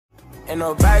In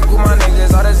the back with my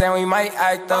niggas, all the same, we might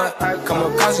act up. Come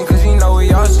with caution, cause you know we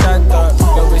all strapped up.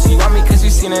 Yo, bitch, you want me cause you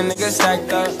seen a nigga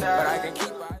stacked up. But I can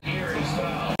keep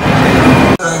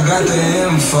I got the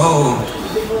info.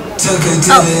 Took it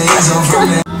to the end zone from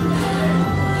it.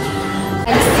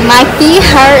 My feet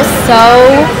hurt so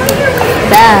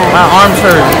bad. My arms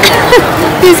hurt.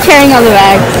 He's carrying all the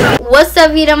bags. What's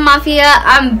up, Sovida Mafia?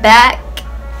 I'm back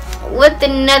with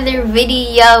another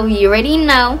video. You already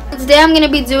know. Today I'm gonna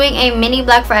be doing a mini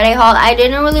Black Friday haul. I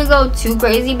didn't really go too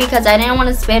crazy because I didn't want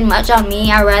to spend much on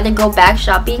me. I'd rather go back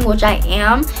shopping, which I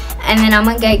am, and then I'm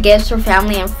gonna get gifts for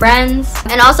family and friends.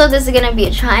 And also this is gonna be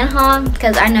a try-on haul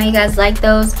because I know you guys like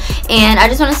those, and I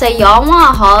just want to say y'all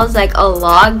want hauls like a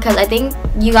lot because I think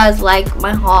you guys like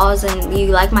my hauls and you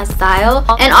like my style.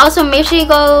 And also make sure you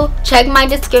go check my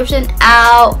description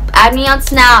out, add me on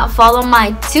Snap, follow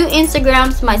my 2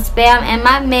 Instagrams, my spam and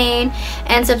my main,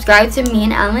 and subscribe to me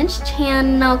and Alan's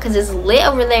channel because it's lit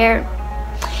over there.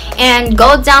 And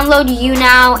go download You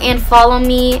Now and follow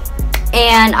me,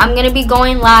 and I'm gonna be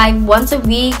going live once a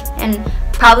week and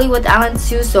probably with Alan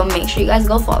too, so make sure you guys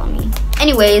go follow me.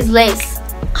 Anyways, let's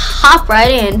hop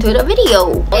right into the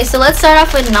video. Okay, so let's start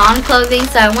off with non-clothing.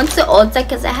 So I went to Ulta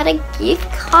because I had a gift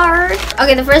card.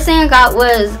 Okay, the first thing I got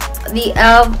was the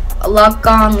e.l.f. Lock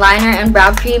On Liner and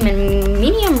Brow Cream in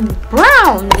medium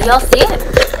brown. Do y'all see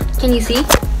it? Can you see?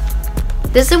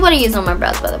 This is what I use on my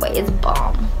brows, by the way. It's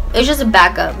bomb. It's just a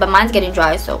backup, but mine's getting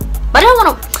dry, so. But I don't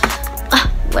want to.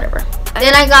 Whatever.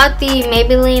 Then I got the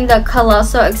Maybelline The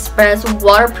Colossal Express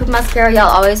waterproof mascara. Y'all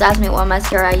always ask me what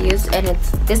mascara I use, and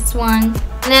it's this one.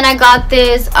 And then I got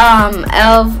this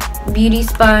e.l.f. beauty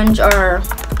sponge or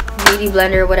beauty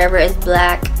blender, whatever. It's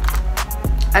black,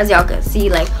 as y'all can see.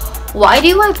 Like, why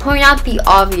do I point out the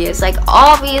obvious? Like,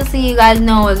 obviously you guys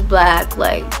know it's black.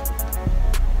 Like,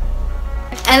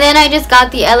 and then I just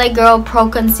got the LA Girl Pro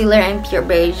Concealer in Pure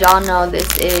Beige. Y'all know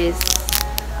this is,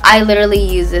 I literally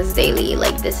use this daily.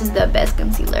 Like, this is the best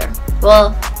concealer.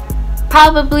 Well,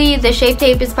 probably the Shape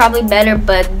Tape is probably better,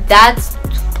 but that's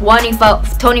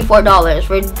 $24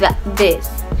 for this.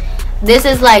 This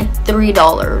is like $3,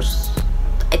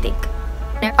 I think.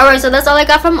 Alright, so that's all I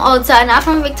got from Ulta. Not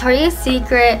from Victoria's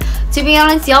Secret. To be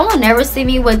honest, y'all will never see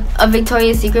me with a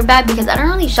Victoria's Secret bag because I don't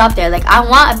really shop there. Like, I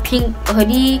want a pink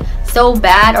hoodie so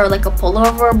bad, or like a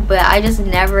pullover, but I just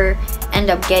never end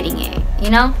up getting it,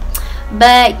 you know?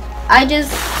 But I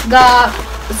just got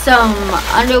some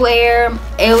underwear.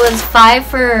 It was 5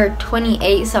 for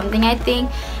 28 something, I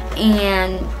think,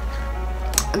 and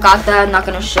I got that. I'm not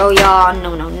gonna show y'all.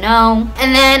 No.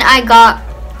 And then I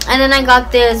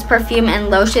got this perfume and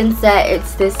lotion set.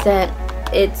 It's this set.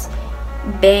 It's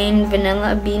Bane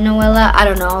Vanilla Be Noella. I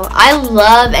don't know. I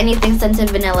love anything scented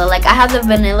vanilla. Like, I have the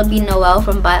Vanilla Be Noel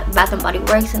from Bath and Body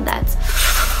Works, and that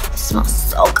smells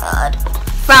so good.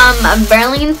 From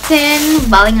Burlington,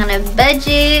 balling on a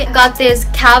budget. Got this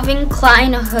Calvin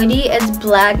Klein hoodie. It's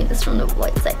black. It's from the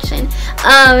white section.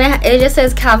 It just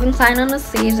says Calvin Klein on the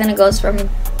sleeves, and it goes from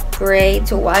gray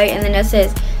to white, and then it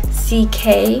says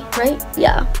CK, right?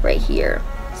 Yeah, right here.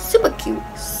 Super cute.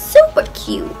 Super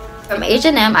cute. From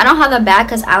H&M. I don't have the bag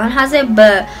because Alan has it,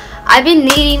 but I've been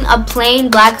needing a plain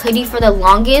black hoodie for the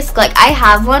longest. Like, I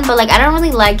have one, but like I don't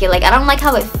really like it. Like, I don't like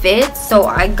how it fits, so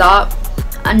I got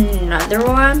another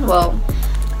one. Well,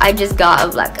 I just got a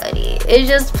black hoodie. It's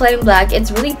just plain black. It's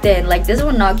really thin. Like, this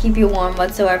will not keep you warm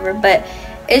whatsoever, but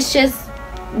it's just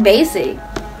basic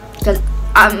because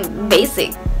I'm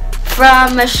basic.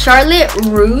 From Charlotte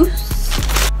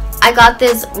Russe, I got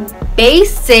this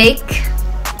basic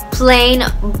plain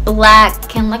black,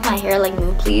 can like my hair like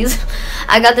move please.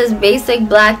 I got this basic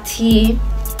black tee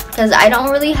because I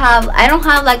don't have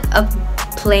like a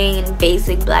plain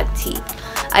basic black tee.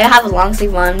 I have a long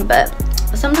sleeve one, but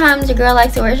sometimes your girl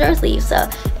likes to wear short sleeves, so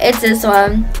it's this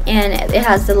one, and it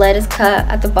has the lettuce cut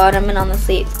at the bottom and on the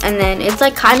sleeves, and then it's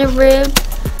like kind of ribbed,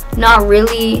 not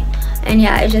really, and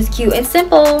yeah, it's just cute and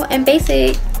simple and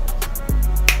basic.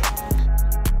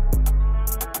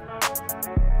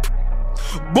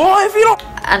 Boy, if you don't,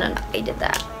 I don't know, I did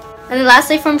that. And then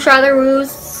lastly, from Charlotte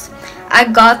Russe, I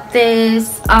got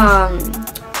this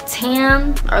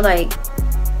tan, or like,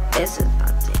 this is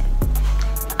not tan,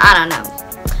 I don't know,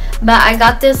 but I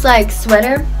got this like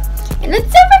sweater, and it's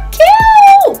super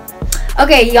cute.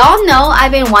 Okay, y'all know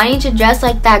I've been wanting to dress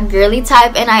like that girly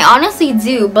type, and I honestly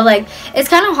do, but like it's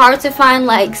kind of hard to find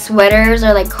like sweaters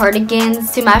or like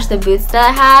cardigans to match the boots that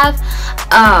I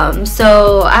have.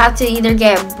 So I have to either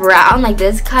get brown, like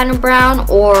this kind of brown,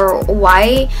 or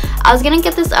white. I was gonna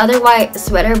get this other white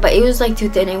sweater, but it was like too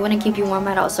thin. It wouldn't keep you warm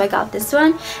at all, so I got this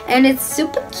one, and it's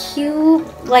super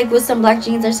cute, like with some black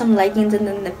jeans or some leggings and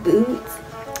then the boots.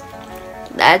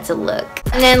 That's a look.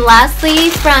 And then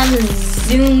lastly, from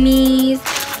Zoomies.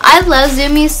 I love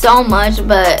Zoomies so much,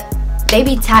 but they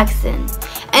be taxing.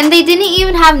 And they didn't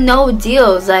even have no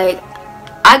deals. Like,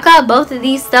 I got both of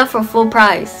these stuff for full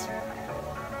price.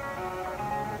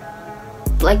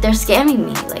 Like, they're scamming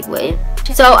me. Like, what?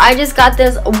 So I just got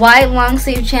this white long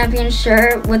sleeve champion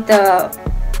shirt with the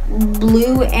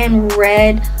blue and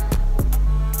red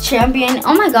champion.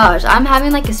 Oh my gosh, I'm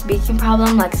having like a speaking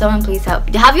problem. Like, someone please help.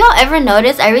 Have y'all ever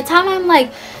noticed every time I'm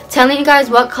like telling you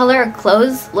guys what color of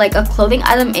clothes, like a clothing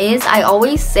item is, I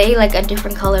always say like a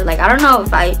different color? Like, I don't know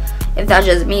if that's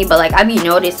just me, but like I be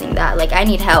noticing that. Like, I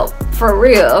need help for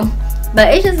real.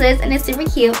 But it's just this, and it's super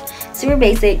cute, super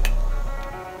basic.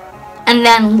 And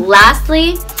then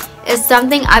lastly is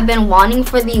something I've been wanting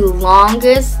for the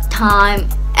longest time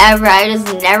ever. I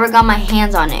just never got my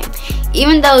hands on it.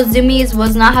 Even though Zoomies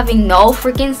was not having no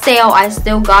freaking sale, I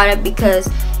still got it because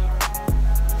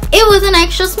it was an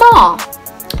extra small.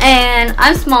 And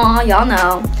I'm small, y'all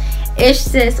know. It's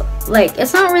this, like,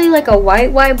 it's not really like a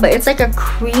white, but it's like a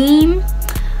cream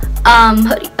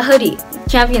hoodie,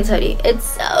 Champions hoodie. It's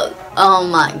so, oh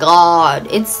my god,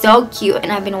 it's so cute,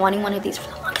 and I've been wanting one of these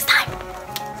for the longest time.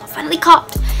 So I finally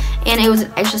caught, and it was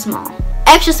extra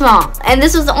small, and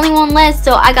this was the only one left,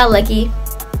 so I got lucky.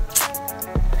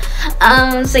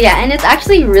 So yeah, and it's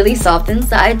actually really soft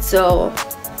inside, so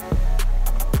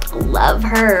love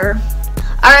her.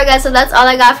 Alright guys, so that's all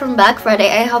I got from Black Friday.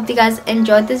 I hope you guys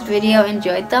enjoyed this video,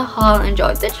 enjoyed the haul,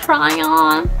 enjoyed the try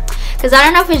on. Because I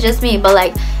don't know if it's just me, but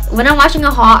like when I'm watching a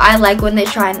haul, I like when they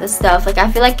try on the stuff. Like,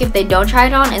 I feel like if they don't try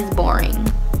it on, it's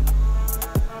boring.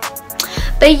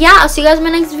 But yeah, I'll see you guys in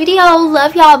my next video.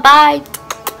 Love y'all. Bye.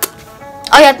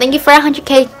 Oh yeah, thank you for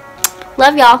 100K.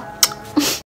 Love y'all.